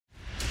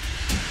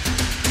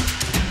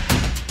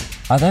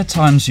Are there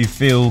times you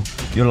feel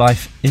your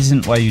life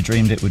isn't where you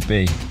dreamed it would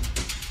be?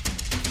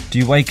 Do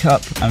you wake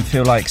up and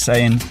feel like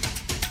saying,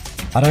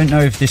 I don't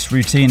know if this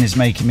routine is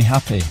making me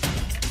happy?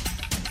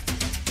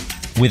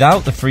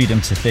 Without the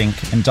freedom to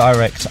think and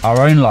direct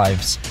our own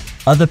lives,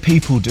 other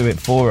people do it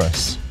for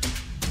us.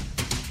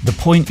 The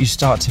point you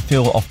start to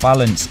feel off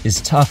balance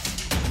is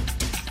tough.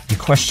 You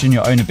question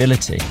your own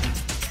ability.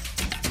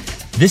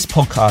 This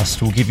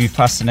podcast will give you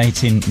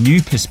fascinating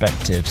new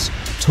perspectives,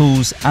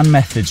 tools and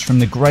methods from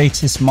the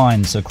greatest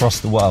minds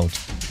across the world.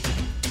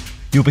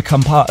 You'll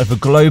become part of a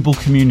global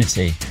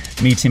community,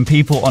 meeting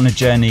people on a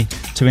journey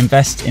to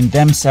invest in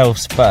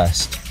themselves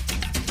first.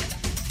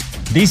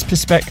 These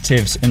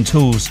perspectives and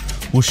tools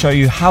will show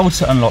you how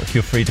to unlock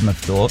your freedom of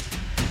thought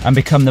and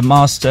become the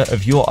master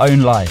of your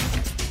own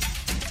life.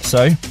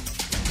 So,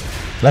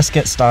 let's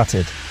get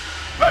started.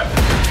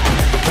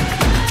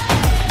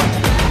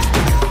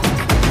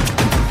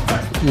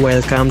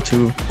 Welcome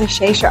to The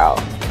Shay Show.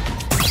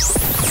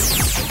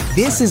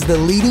 This is the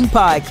leading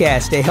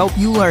podcast to help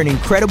you learn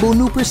incredible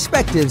new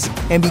perspectives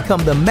and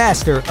become the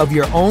master of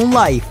your own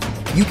life.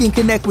 You can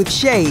connect with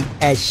Shay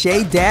at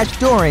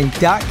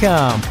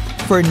shay-doran.com.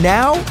 For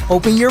now,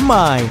 open your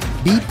mind,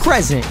 be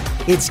present.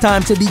 It's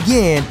time to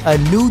begin a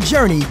new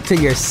journey to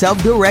your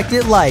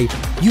self-directed life.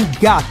 You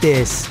got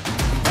this.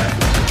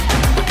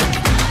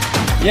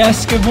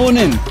 Yes, good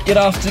morning, good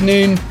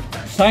afternoon.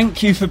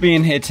 Thank you for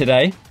being here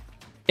today.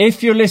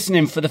 If you're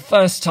listening for the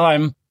first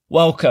time,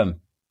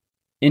 welcome.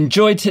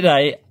 Enjoy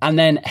today and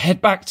then head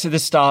back to the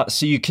start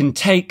so you can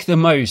take the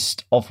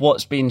most of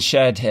what's been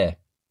shared here.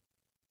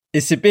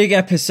 It's a big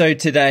episode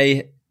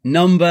today,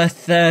 number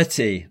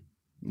 30.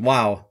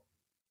 Wow.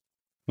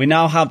 We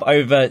now have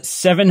over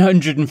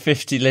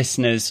 750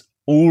 listeners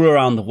all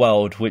around the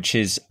world, which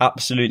is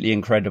absolutely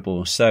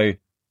incredible. So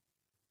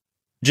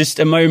just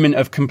a moment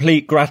of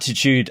complete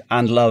gratitude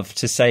and love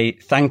to say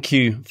thank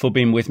you for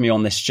being with me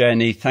on this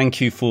journey. Thank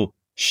you for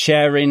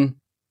sharing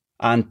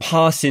and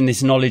passing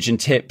this knowledge and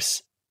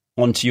tips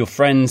onto your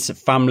friends,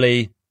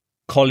 family,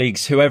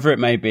 colleagues, whoever it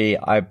may be.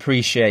 I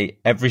appreciate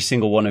every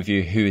single one of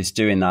you who is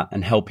doing that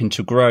and helping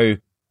to grow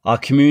our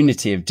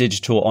community of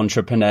digital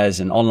entrepreneurs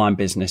and online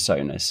business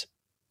owners.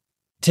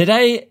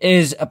 Today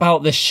is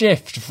about the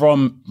shift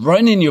from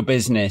running your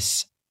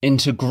business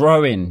into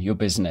growing your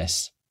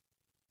business.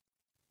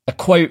 A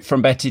quote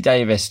from Betty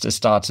Davis to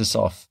start us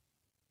off.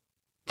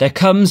 There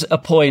comes a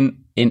point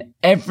in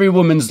every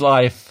woman's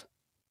life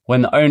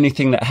when the only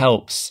thing that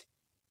helps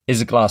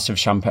is a glass of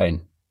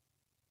champagne.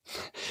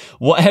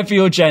 Whatever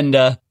your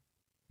gender,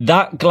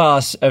 that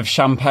glass of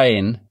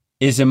champagne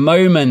is a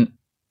moment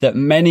that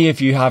many of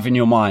you have in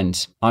your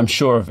mind. I'm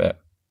sure of it.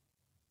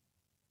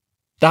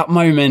 That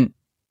moment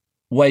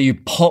where you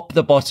pop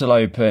the bottle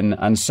open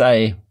and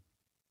say,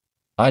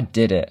 I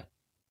did it.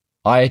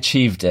 I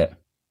achieved it.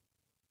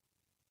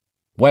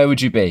 Where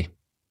would you be?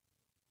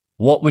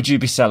 What would you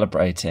be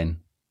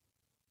celebrating?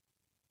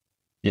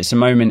 It's a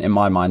moment in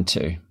my mind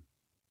too.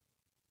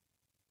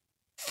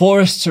 For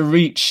us to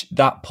reach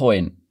that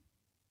point,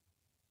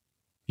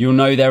 you'll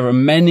know there are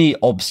many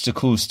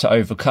obstacles to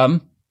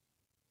overcome.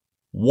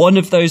 One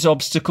of those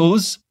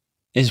obstacles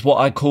is what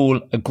I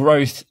call a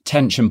growth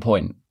tension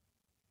point.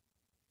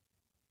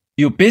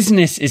 Your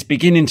business is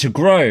beginning to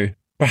grow.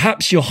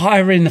 Perhaps you're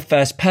hiring the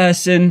first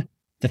person,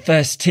 the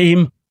first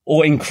team,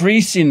 or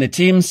increasing the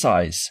team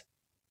size.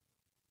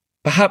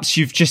 Perhaps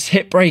you've just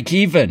hit break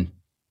even.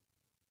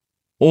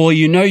 Or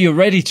you know you're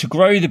ready to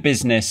grow the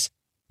business,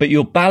 but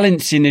you're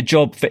balancing a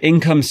job for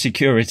income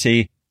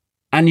security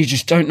and you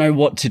just don't know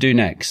what to do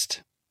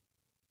next.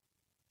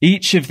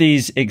 Each of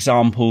these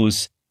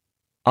examples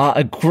are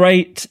a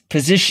great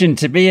position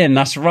to be in.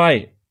 That's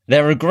right.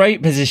 They're a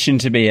great position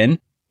to be in,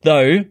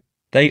 though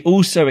they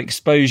also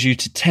expose you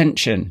to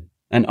tension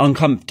and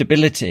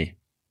uncomfortability.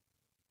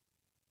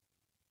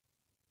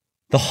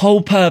 The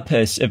whole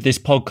purpose of this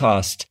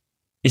podcast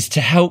is to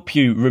help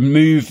you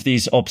remove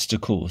these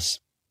obstacles.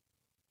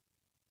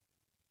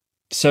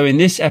 So in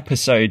this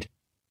episode,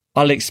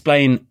 I'll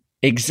explain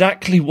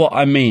exactly what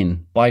I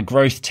mean by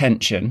growth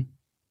tension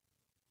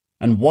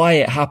and why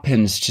it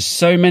happens to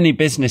so many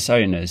business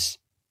owners.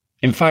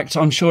 In fact,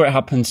 I'm sure it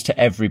happens to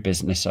every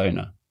business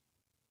owner.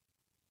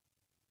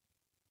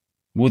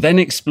 We'll then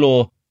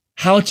explore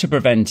how to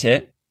prevent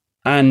it,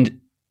 and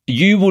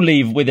you will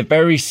leave with a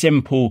very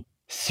simple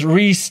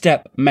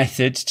 3-step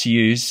method to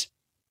use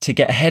to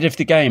get ahead of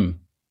the game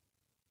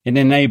and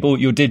enable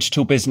your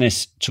digital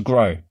business to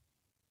grow.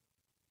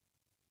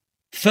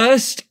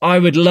 First, I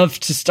would love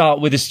to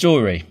start with a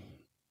story.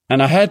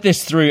 And I heard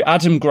this through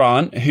Adam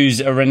Grant, who's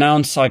a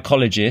renowned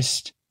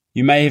psychologist.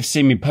 You may have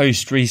seen me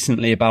post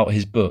recently about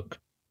his book.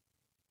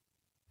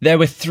 There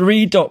were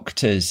 3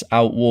 doctors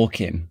out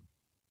walking.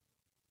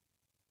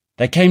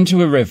 They came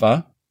to a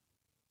river,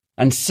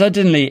 and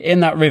suddenly in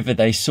that river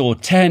they saw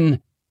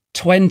 10,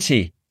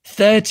 20,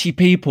 30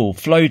 people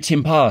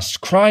floating past,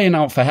 crying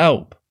out for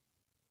help.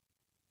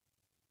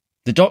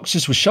 The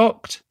doctors were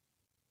shocked.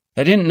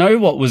 They didn't know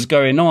what was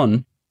going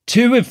on.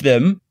 2 of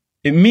them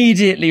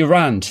immediately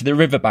ran to the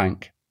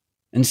riverbank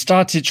and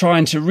started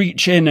trying to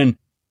reach in and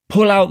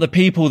pull out the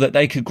people that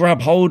they could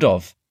grab hold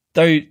of,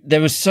 though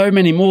there were so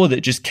many more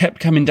that just kept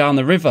coming down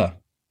the river.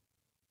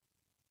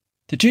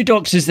 The 2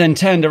 doctors then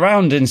turned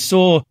around and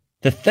saw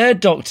the 3rd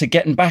doctor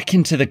getting back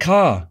into the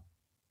car.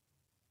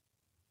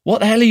 "What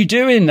the hell are you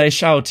doing?" they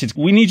shouted.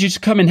 "We need you to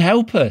come and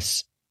help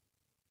us."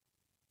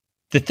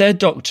 The 3rd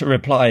doctor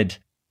replied,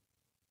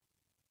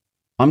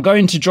 "I'm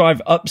going to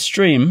drive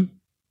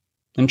upstream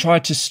and try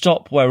to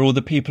stop where all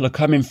the people are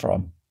coming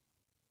from."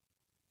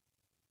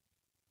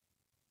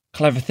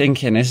 Clever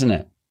thinking, isn't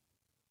it?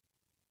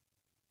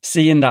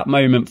 Seeing that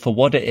moment for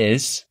what it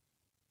is,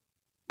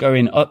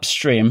 going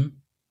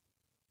upstream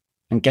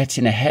and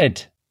getting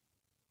ahead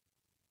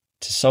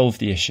to solve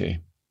the issue.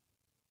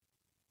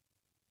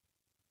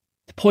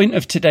 The point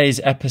of today's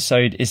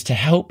episode is to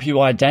help you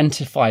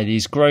identify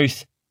these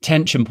growth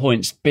tension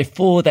points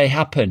before they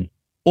happen,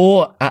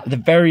 or at the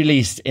very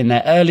least in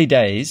their early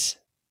days,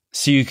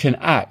 so you can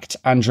act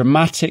and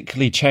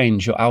dramatically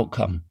change your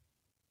outcome.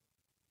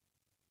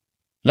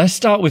 Let's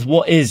start with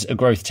what is a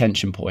growth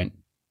tension point.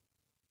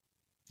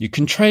 You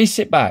can trace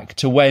it back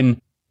to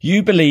when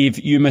you believe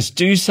you must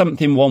do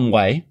something one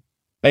way,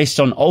 based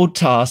on old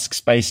tasks,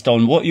 based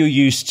on what you're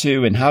used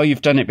to and how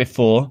you've done it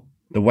before,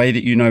 the way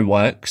that you know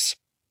works.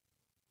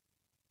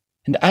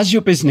 And as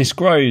your business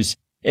grows,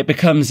 it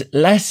becomes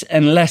less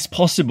and less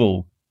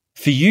possible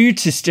for you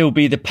to still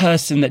be the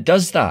person that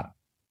does that.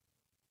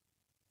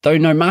 Though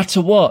no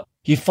matter what,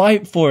 you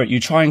fight for it, you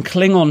try and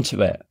cling on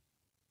to it.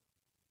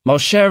 I'll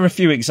share a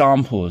few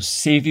examples,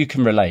 see if you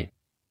can relate.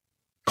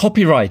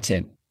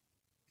 Copywriting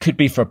could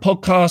be for a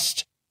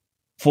podcast,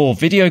 for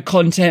video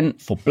content,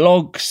 for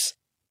blogs,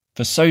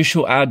 for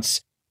social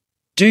ads.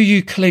 Do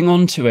you cling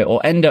on to it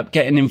or end up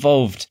getting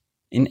involved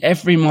in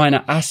every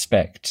minor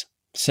aspect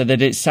so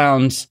that it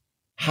sounds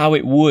how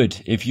it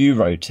would if you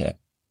wrote it?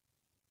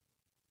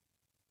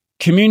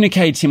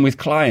 Communicating with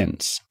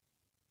clients.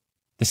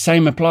 The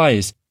same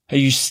applies. Are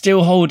you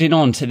still holding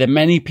on to the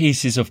many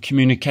pieces of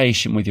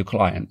communication with your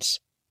clients?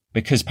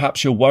 Because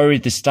perhaps you're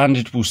worried the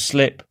standard will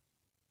slip,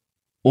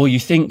 or you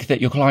think that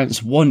your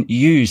clients want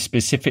you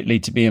specifically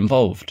to be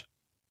involved.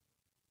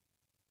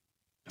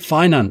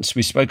 Finance.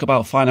 We spoke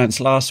about finance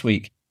last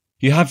week.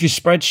 You have your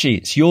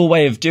spreadsheets, your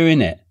way of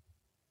doing it.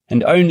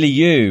 And only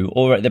you,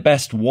 or at the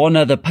best one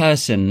other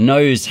person,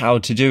 knows how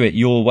to do it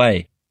your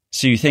way.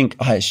 So you think,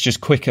 it's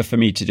just quicker for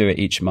me to do it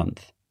each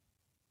month.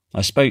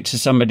 I spoke to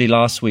somebody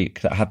last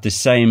week that had the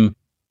same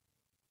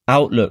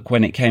outlook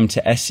when it came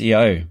to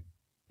SEO.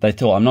 They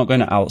thought, I'm not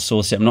going to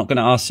outsource it. I'm not going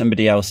to ask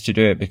somebody else to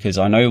do it because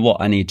I know what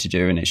I need to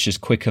do and it's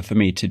just quicker for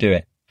me to do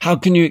it. How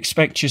can you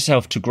expect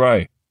yourself to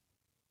grow?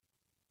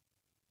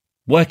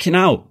 Working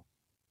out.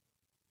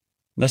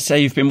 Let's say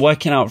you've been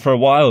working out for a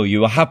while.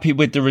 You were happy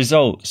with the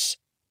results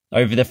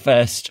over the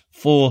first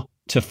 4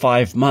 to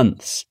 5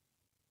 months.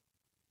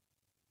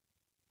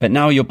 But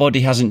now your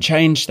body hasn't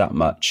changed that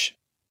much,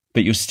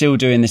 but you're still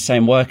doing the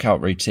same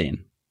workout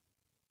routine.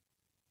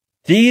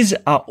 These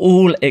are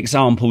all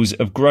examples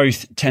of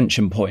growth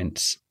tension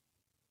points.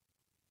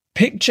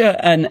 Picture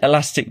an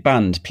elastic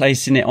band,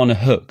 placing it on a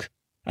hook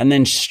and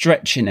then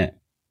stretching it.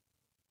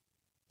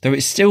 Though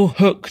it's still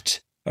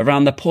hooked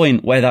around the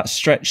point where that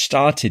stretch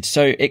started,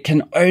 so it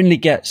can only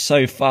get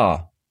so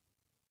far.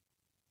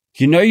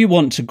 You know you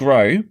want to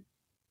grow,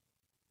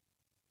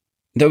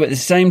 though at the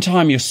same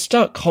time you're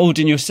stuck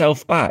holding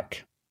yourself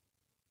back.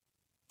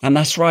 And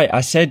that's right,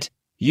 I said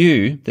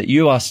that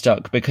you are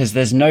stuck because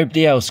there's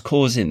nobody else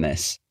causing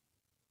this.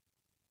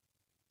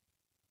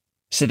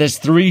 So there's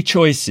 3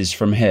 choices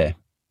from here.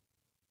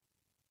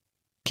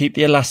 Keep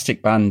the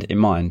elastic band in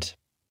mind.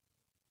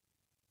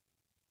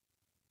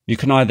 You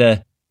can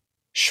either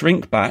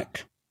shrink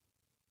back,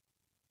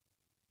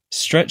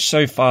 stretch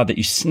so far that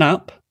you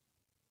snap,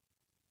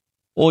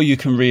 or you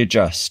can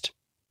readjust,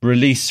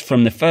 release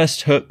from the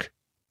first hook,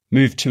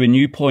 move to a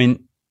new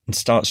point and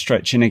start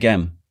stretching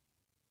again.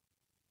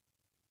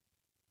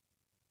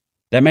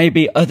 There may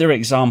be other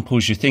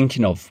examples you're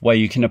thinking of where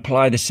you can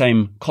apply the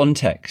same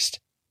context.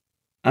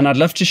 And I'd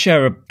love to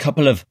share a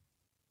couple of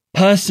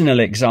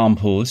personal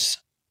examples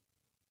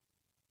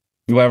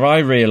where I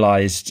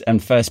realized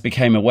and first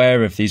became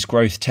aware of these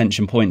growth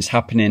tension points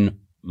happening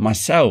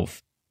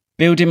myself,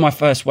 building my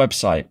first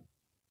website.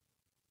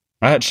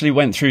 I actually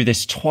went through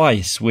this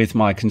twice with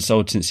my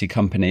consultancy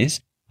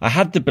companies. I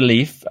had the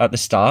belief at the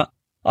start,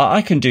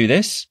 I can do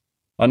this.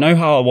 I know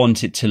how I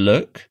want it to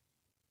look.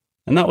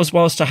 And that was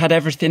whilst I had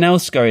everything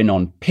else going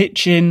on,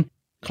 pitching,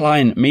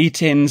 client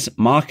meetings,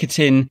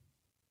 marketing.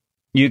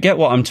 You get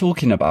what I'm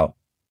talking about.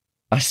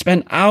 I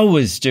spent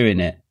hours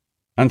doing it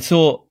and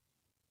thought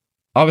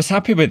I was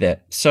happy with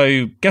it.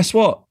 So guess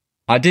what?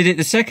 I did it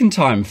the second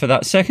time for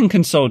that second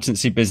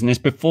consultancy business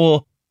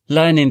before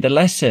learning the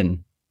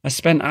lesson. I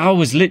spent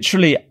hours,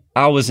 literally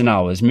hours and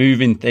hours,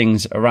 moving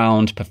things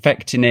around,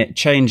 perfecting it,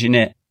 changing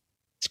it.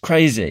 It's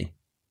crazy.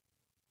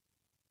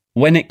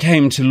 When it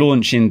came to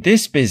launching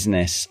this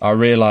business, I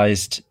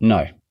realized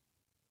no.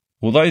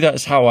 Although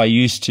that's how I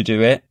used to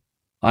do it,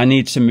 I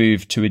need to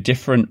move to a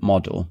different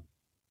model,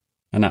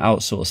 and I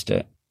outsourced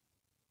it.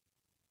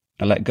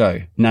 I let go.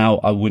 Now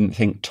I wouldn't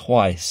think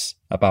twice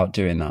about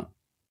doing that.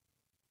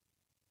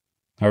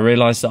 I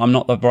realized that I'm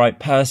not the right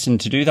person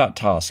to do that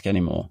task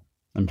anymore,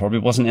 and probably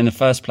wasn't in the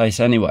first place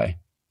anyway.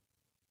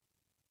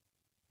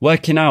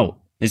 Working out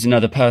is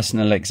another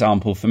personal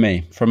example for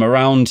me. From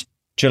around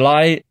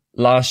July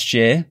last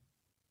year,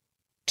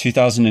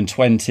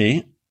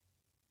 2020,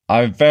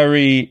 I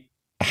very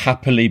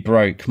happily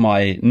broke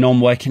my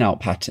non-working out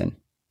pattern.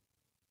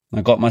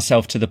 I got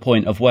myself to the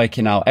point of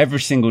working out every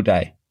single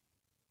day.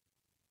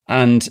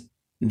 And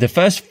the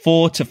first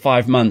 4 to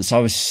 5 months, I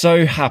was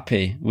so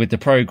happy with the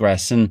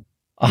progress. And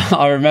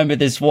I remember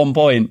this one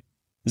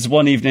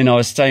evening I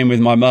was staying with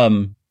my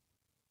mum,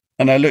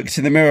 and I looked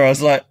in the mirror. I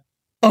was like,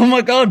 oh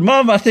my God,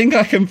 Mum, I think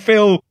I can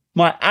feel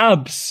my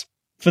abs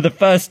for the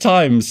first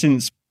time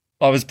since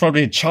I was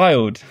probably a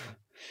child.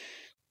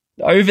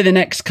 Over the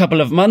next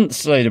couple of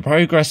months, though, the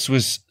progress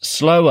was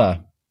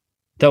slower,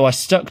 though I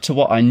stuck to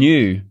what I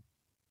knew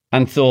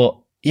and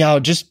thought, yeah, I'll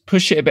just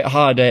push it a bit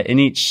harder in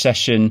each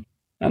session.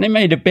 And it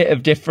made a bit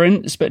of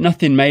difference, but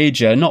nothing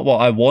major, not what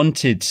I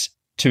wanted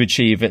to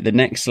achieve at the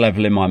next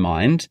level in my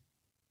mind.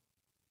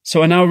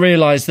 So I now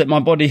realize that my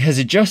body has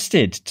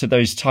adjusted to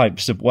those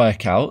types of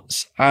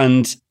workouts.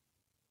 And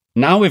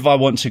now if I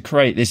want to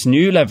create this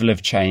new level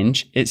of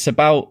change, it's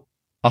about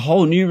a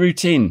whole new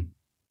routine.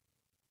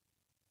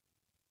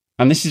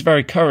 And this is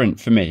very current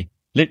for me.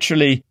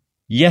 Literally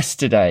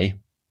yesterday,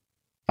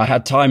 I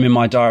had time in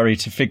my diary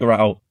to figure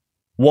out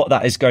what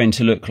that is going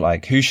to look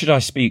like. Who should I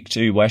speak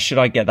to? Where should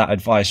I get that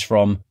advice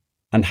from?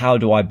 And how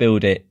do I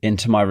build it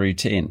into my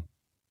routine?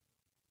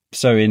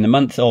 So in the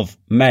month of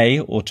May,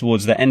 or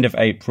towards the end of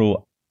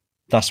April,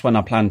 that's when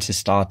I plan to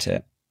start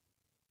it.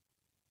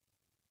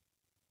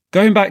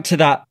 Going back to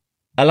that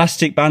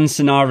elastic band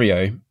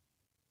scenario,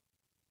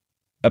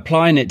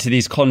 applying it to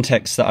these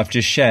contexts that I've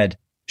just shared,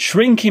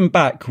 shrinking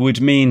back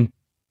would mean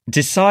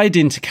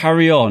deciding to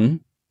carry on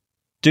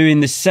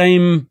doing the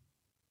same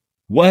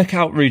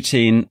workout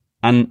routine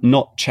and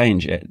not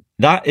change it.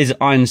 That is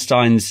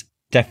Einstein's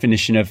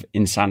definition of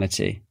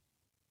insanity.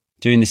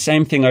 Doing the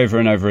same thing over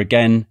and over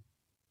again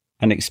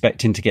and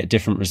expecting to get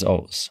different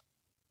results.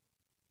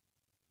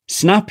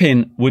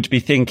 Snapping would be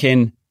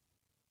thinking,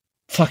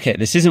 fuck it,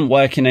 this isn't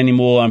working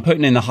anymore. I'm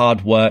putting in the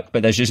hard work,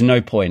 but there's just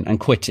no point, and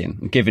quitting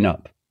and giving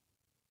up.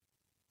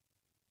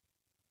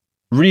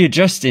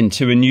 Readjusting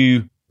to a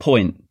new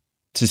point,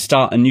 to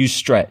start a new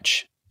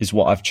stretch, is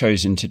what I've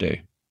chosen to do.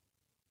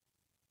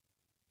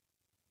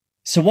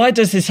 So why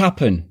does this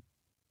happen?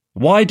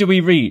 Why do we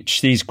reach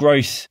these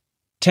growth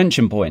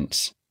tension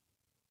points?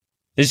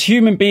 As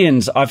human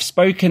beings, I've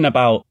spoken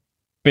about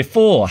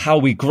before how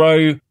we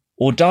grow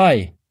or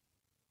die.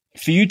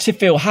 For you to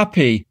feel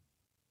happy,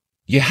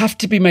 you have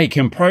to be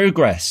making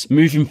progress,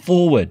 moving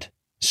forward,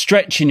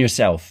 stretching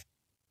yourself.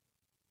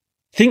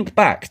 Think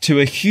back to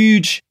a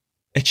huge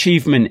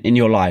achievement in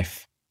your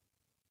life.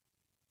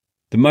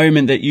 The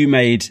moment that you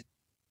made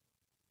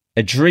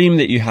a dream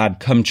that you had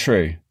come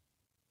true.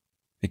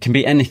 It can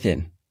be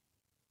anything.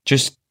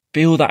 Just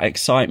feel that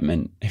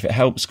excitement. If it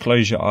helps,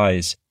 close your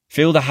eyes.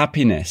 Feel the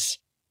happiness.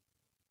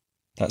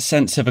 That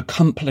sense of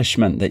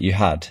accomplishment that you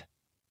had.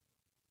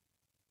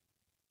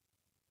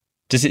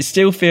 Does it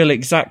still feel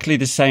exactly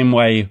the same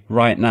way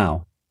right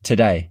now,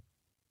 today?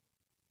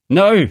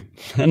 No,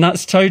 and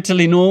that's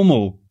totally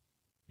normal.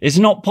 It's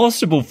not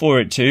possible for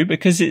it to,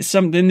 because it's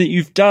something that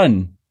you've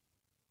done.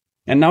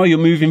 And now you're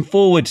moving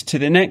forward to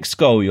the next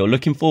goal. You're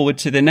looking forward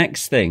to the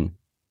next thing.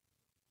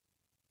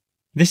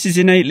 This is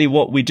innately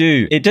what we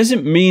do. It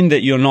doesn't mean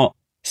that you're not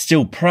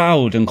still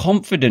proud and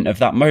confident of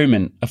that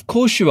moment. Of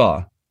course you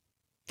are.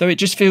 Though it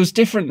just feels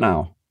different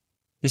now.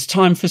 It's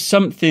time for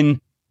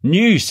something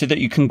new so that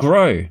you can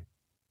grow.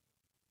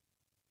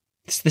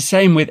 It's the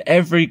same with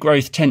every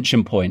growth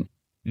tension point.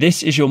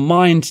 This is your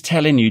mind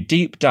telling you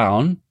deep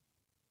down,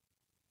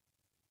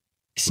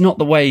 it's not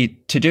the way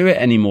to do it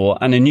anymore,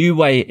 and a new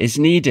way is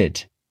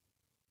needed.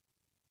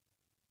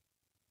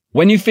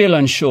 When you feel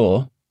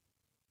unsure,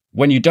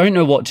 when you don't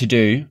know what to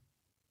do,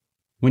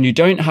 when you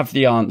don't have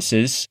the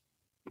answers,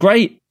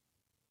 great.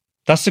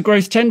 That's a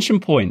growth tension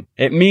point.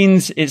 It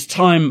means it's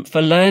time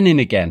for learning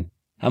again.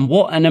 And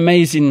what an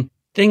amazing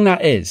thing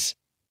that is.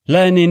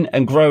 Learning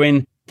and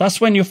growing, that's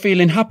when you're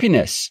feeling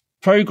happiness,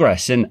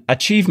 progress and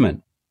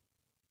achievement.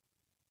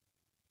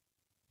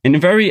 In a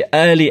very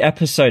early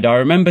episode, I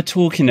remember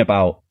talking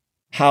about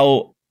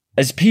how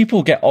as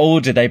people get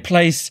older, they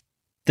place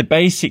the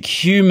basic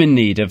human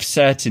need of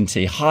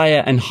certainty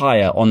higher and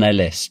higher on their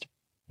list.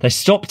 They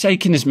stop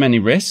taking as many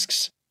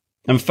risks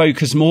and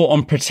focus more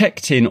on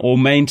protecting or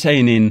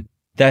maintaining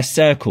their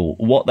circle,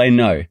 what they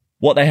know,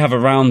 what they have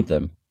around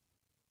them.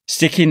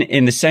 Sticking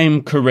in the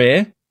same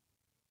career,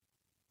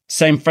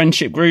 same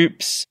friendship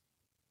groups,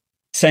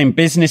 same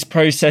business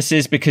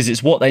processes because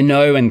it's what they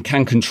know and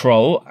can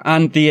control.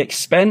 And the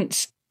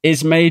expense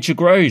is major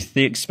growth.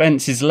 The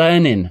expense is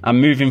learning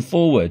and moving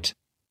forward.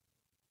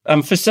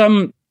 And for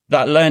some,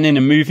 that learning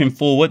and moving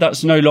forward,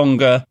 that's no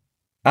longer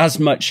as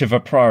much of a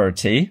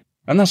priority.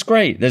 And that's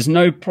great. There's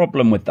no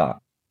problem with that.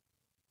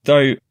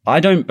 Though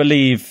I don't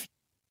believe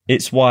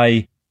it's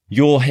why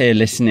you're here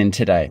listening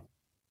today.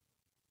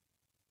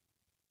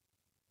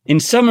 In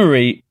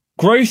summary,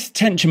 growth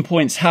tension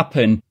points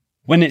happen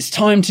when it's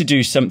time to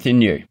do something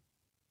new,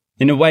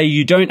 in a way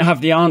you don't have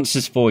the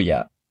answers for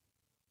yet.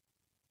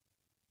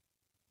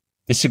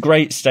 It's a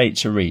great state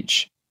to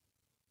reach.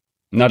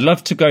 And I'd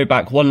love to go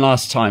back one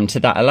last time to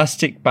that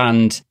elastic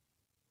band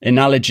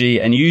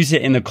analogy and use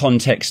it in the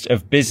context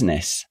of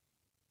business.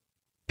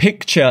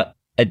 Picture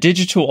a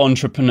digital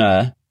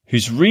entrepreneur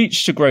who's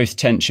reached a growth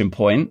tension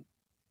point.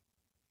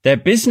 Their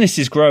business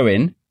is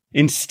growing.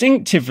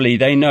 Instinctively,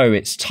 they know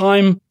it's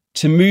time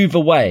to move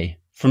away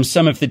from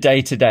some of the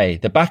day-to-day,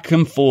 the back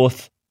and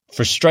forth,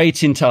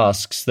 frustrating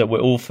tasks that we're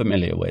all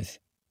familiar with.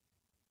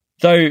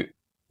 Though,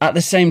 at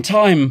the same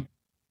time,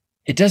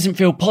 it doesn't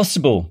feel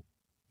possible.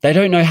 They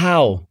don't know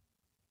how.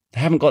 They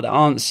haven't got the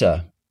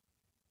answer.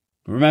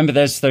 Remember,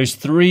 there's those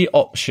three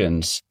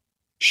options.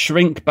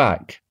 Shrink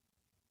back.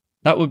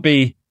 That would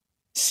be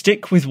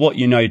stick with what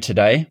you know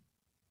today.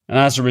 And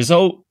as a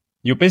result,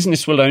 your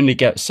business will only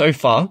get so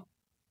far,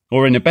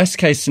 or in a best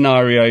case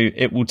scenario,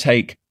 it will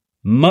take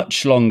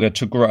much longer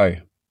to grow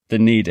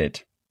than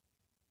needed.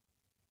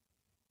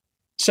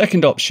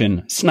 Second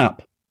option,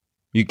 snap.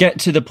 You get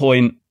to the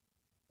point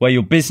where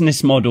your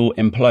business model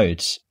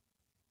implodes.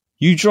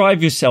 You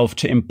drive yourself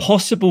to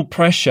impossible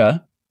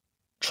pressure,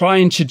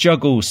 trying to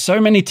juggle so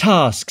many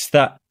tasks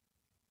that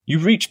you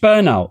reach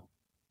burnout.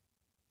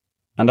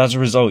 And as a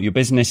result, your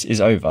business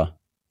is over.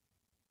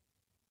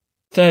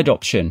 Third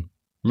option,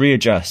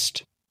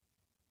 readjust.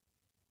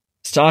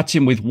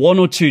 Starting with one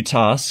or two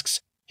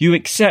tasks, you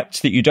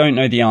accept that you don't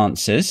know the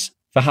answers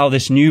for how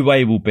this new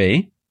way will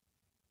be.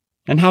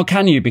 And how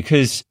can you?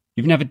 Because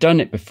you've never done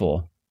it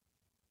before.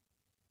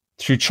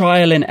 Through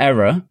trial and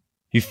error,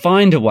 you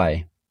find a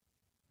way.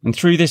 And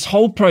through this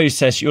whole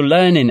process, you're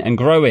learning and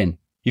growing.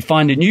 You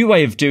find a new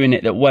way of doing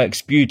it that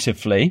works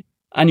beautifully,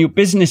 and your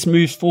business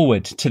moves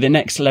forward to the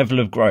next level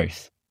of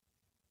growth.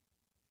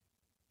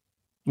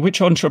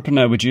 Which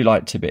entrepreneur would you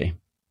like to be?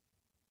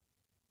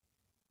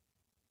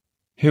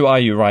 Who are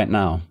you right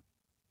now?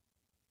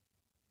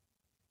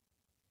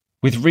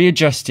 With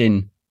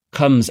readjusting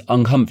comes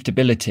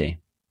uncomfortability.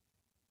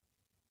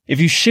 If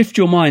you shift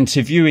your mind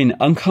to viewing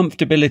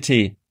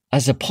uncomfortability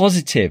as a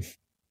positive,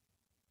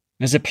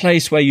 as a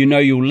place where you know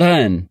you'll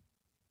learn,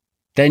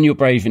 then you're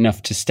brave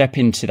enough to step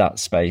into that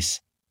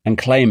space and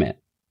claim it.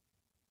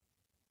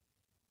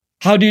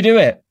 How do you do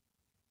it?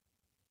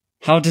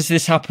 How does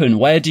this happen?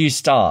 Where do you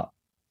start?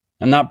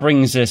 And that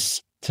brings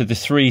us to the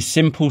 3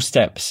 simple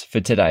steps for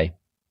today.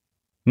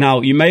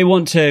 Now, you may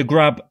want to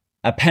grab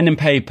a pen and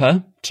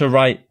paper to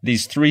write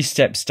these 3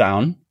 steps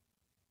down.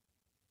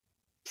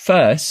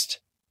 First,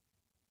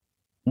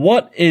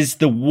 what is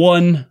the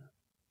one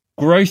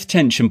growth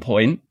tension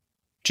point,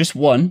 just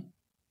one,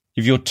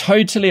 if you're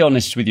totally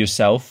honest with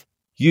yourself,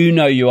 you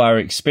know you are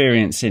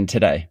experiencing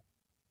today?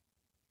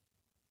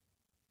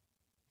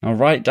 Now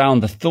write down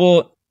the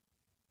thought,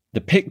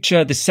 the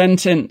picture, the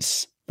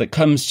sentence that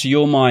comes to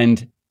your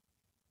mind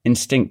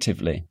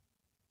instinctively.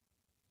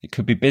 It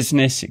could be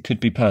business, it could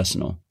be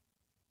personal.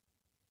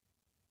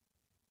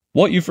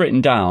 What you've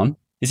written down,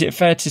 is it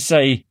fair to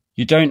say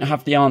you don't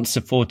have the answer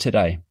for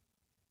today?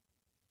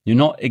 You're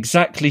not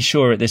exactly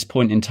sure at this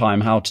point in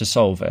time how to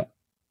solve it.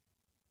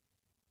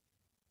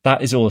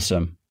 That is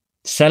awesome.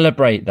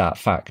 Celebrate that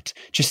fact.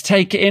 Just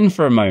take it in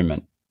for a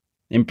moment.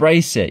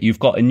 Embrace it. You've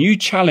got a new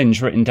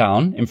challenge written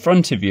down in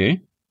front of you,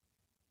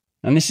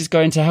 and this is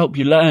going to help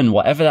you learn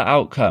whatever that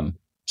outcome.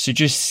 So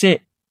just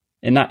sit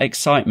in that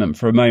excitement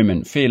for a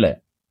moment. Feel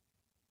it.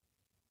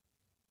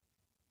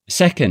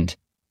 Second,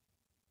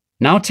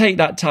 now take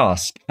that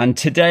task and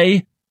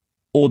today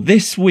or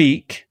this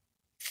week,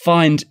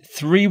 find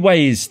 3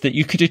 ways that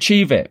you could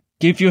achieve it.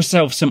 Give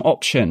yourself some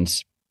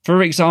options.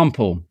 For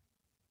example,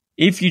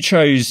 if you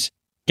chose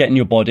getting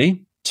your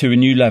body to a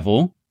new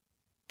level,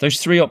 those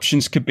 3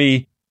 options could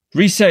be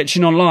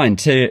researching online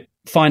to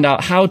find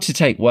out how to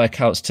take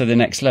workouts to the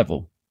next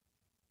level,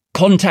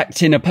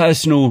 contacting a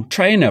personal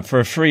trainer for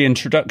a free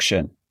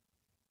introduction,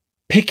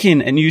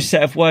 picking a new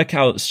set of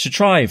workouts to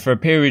try for a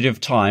period of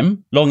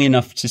time long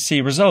enough to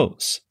see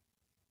results.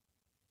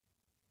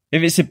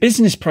 If it's a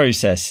business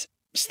process,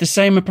 it's the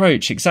same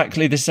approach,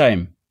 exactly the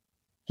same.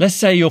 Let's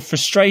say you're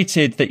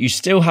frustrated that you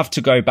still have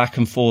to go back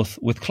and forth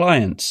with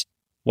clients.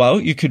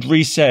 Well, you could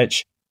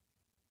research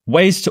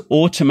ways to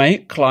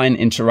automate client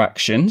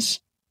interactions.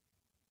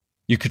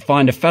 You could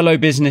find a fellow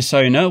business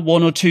owner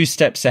 1 or 2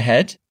 steps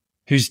ahead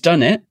who's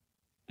done it,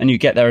 and you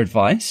get their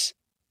advice.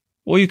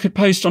 Or you could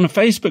post on a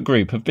Facebook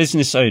group of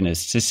business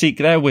owners to seek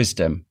their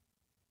wisdom.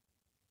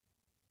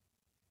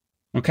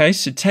 Okay,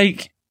 so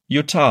take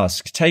your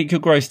task, take your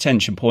growth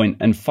tension point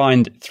and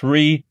find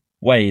 3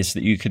 ways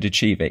that you could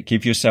achieve it.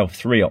 Give yourself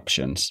 3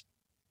 options.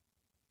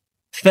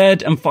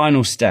 Third and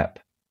final step.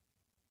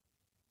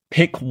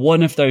 Pick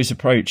one of those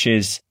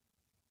approaches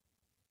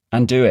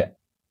and do it.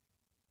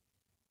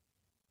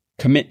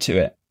 Commit to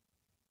it.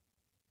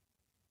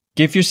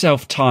 Give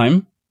yourself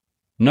time.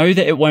 Know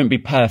that it won't be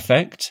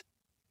perfect.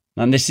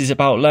 And this is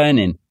about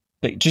learning.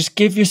 But just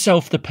give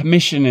yourself the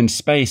permission and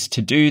space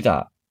to do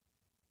that.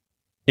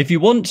 If you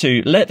want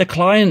to, let the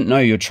client know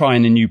you're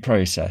trying a new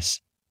process.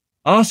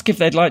 Ask if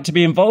they'd like to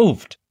be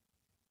involved.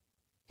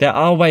 There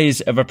are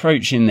ways of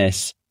approaching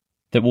this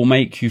that will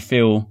make you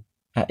feel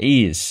at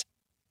ease.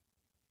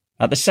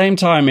 At the same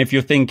time, if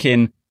you're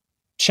thinking,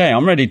 Shay,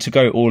 I'm ready to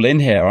go all in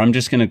here, I'm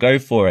just going to go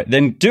for it,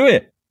 then do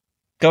it.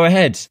 Go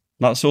ahead.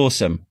 That's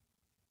awesome.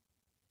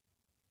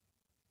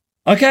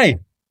 Okay,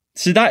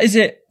 so that is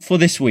it for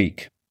this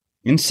week.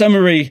 In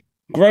summary,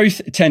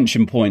 growth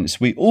tension points.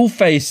 We all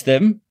face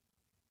them.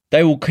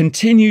 They will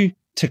continue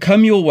to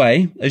come your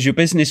way as your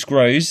business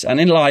grows. And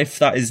in life,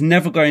 that is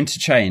never going to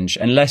change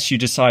unless you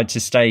decide to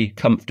stay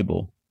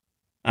comfortable.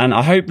 And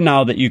I hope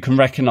now that you can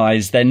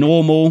recognize they're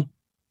normal.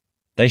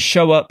 They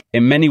show up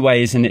in many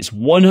ways and it's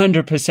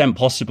 100%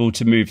 possible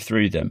to move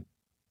through them.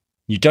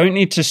 You don't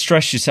need to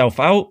stress yourself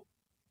out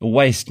or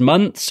waste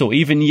months or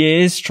even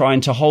years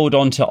trying to hold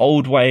on to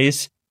old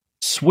ways.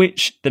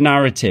 Switch the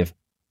narrative.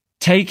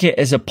 Take it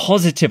as a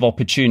positive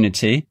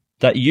opportunity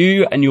that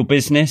you and your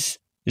business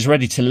is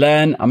ready to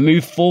learn and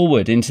move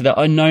forward into the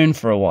unknown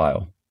for a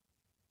while.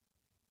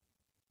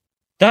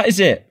 That is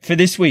it for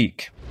this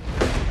week.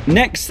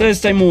 Next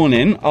Thursday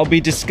morning, I'll be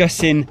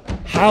discussing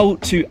how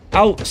to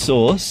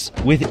outsource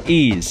with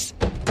ease.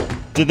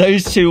 Do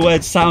those two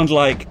words sound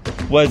like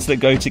words that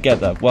go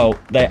together? Well,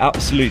 they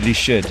absolutely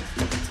should.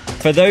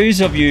 For those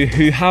of you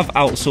who have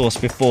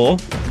outsourced before,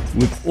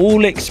 with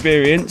all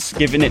experience,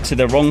 giving it to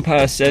the wrong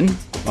person,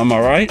 am I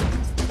right?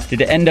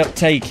 Did it end up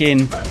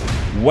taking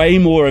way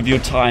more of your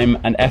time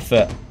and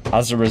effort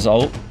as a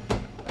result?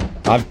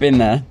 I've been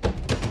there.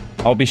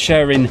 I'll be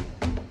sharing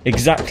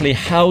exactly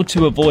how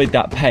to avoid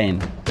that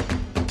pain.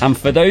 And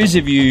for those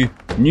of you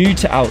new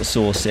to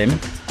outsourcing,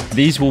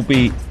 these will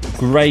be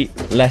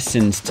great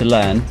lessons to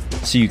learn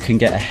so you can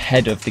get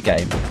ahead of the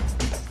game.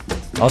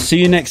 I'll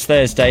see you next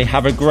Thursday.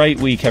 Have a great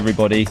week,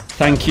 everybody.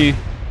 Thank you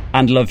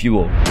and love you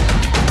all.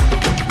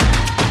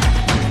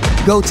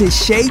 Go to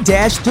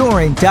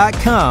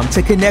shay-doran.com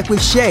to connect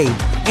with Shay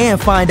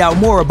and find out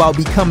more about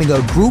becoming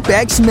a Group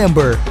X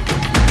member.